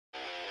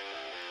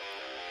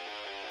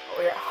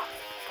Oh yeah.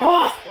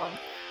 Oh, one.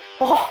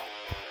 Oh.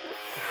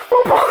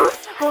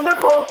 Oh,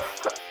 nipple.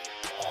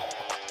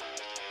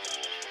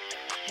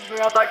 We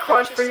got that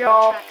crunch for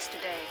y'all.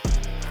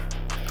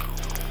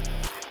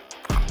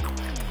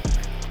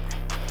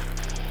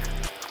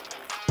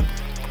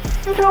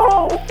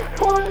 No!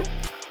 What?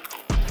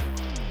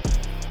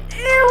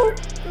 Ew!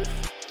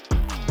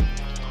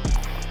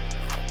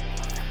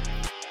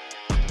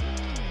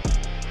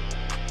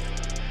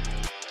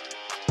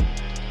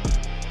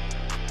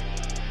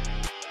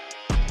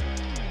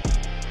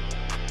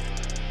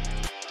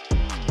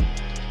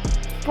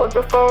 Plug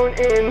the phone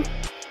in.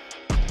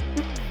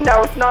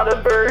 Now it's not a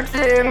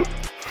virgin.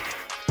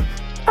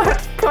 I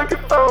just plug the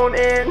phone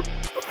in.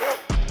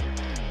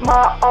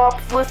 My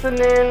ops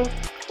listening.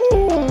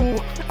 Ooh,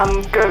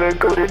 I'm gonna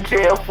go to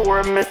jail for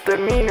a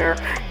misdemeanor.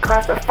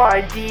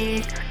 Classified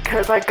D,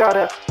 cause I got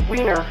a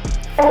wiener.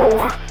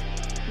 Oh,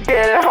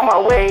 get out of my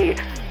way.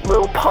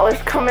 Lil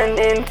Polish coming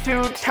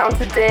into town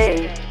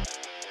today.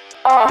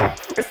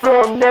 It's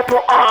Lil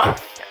Nipple.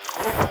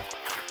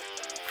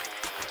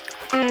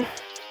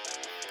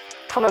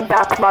 Coming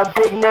back with my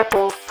big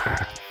nipples.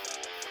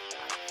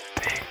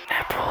 Big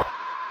nipple.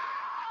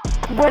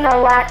 When I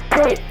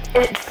lactate,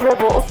 it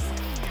dribbles.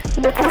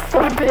 Nipples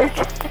so big,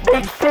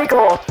 they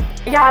jiggle.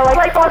 Yeah,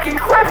 like fucking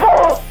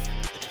cripples!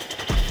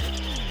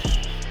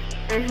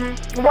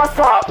 What's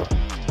up?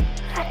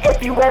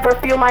 If you ever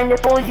feel my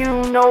nipple,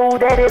 you know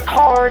that it's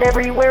hard.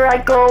 Everywhere I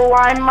go,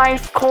 I'm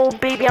ice cold,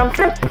 baby, I'm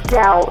dripped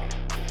out.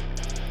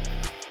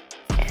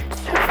 And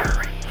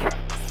shivering.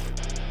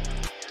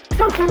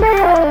 Chunky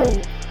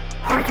man!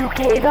 Are you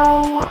gay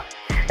though?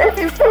 If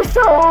you say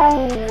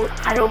so!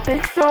 I don't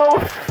think so.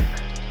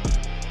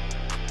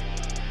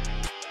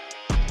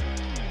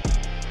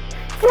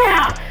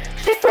 Yeah!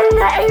 She's saying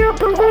that air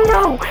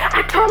burrito!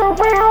 I turn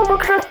around,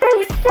 look at her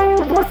face, say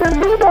it wasn't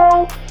me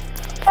though!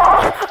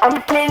 Oh,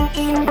 I'm getting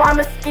eaten by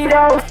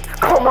mosquitoes!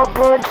 Call my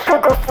blood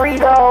sugar free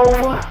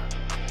though!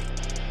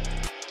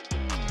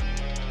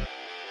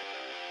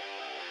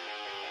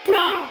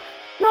 No!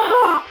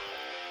 No!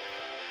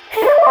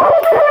 Hello,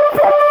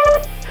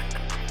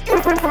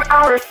 even from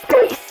outer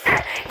space,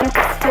 you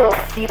can still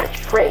see the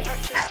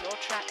trace.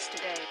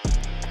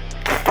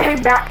 Just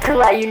came back to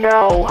let you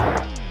know.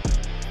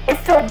 It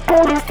still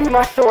boulders through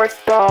my shorts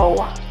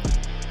though.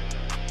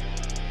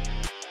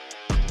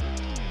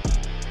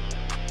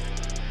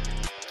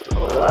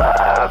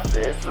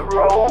 This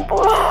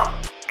Roblox.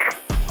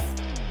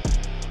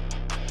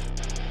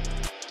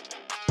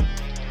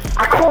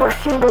 I call her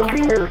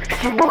chandelier.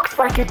 She looks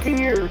like a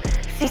deer.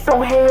 She's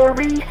so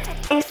hairy,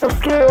 it's so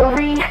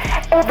scary.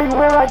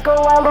 Everywhere I go,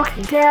 I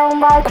look down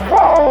like,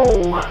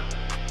 whoa!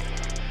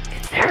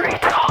 It's Harry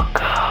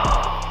Taco.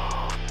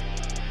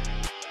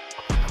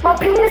 My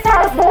penis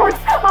has warts.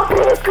 My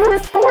penis good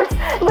at sports.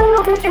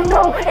 Little did you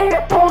know, and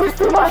it boulders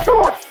through my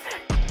shorts.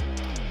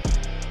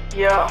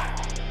 Yeah.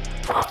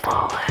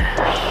 Polish.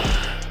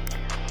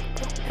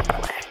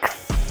 Flex.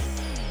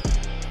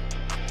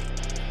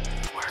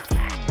 Where's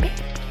that baby?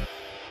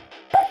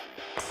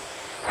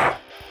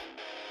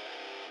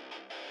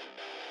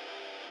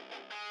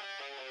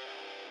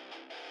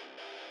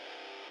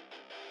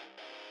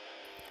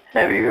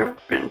 Have you ever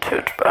been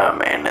touched by a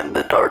man in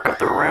the dark of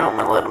the room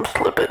and let him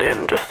slip it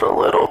in just a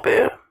little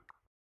bit?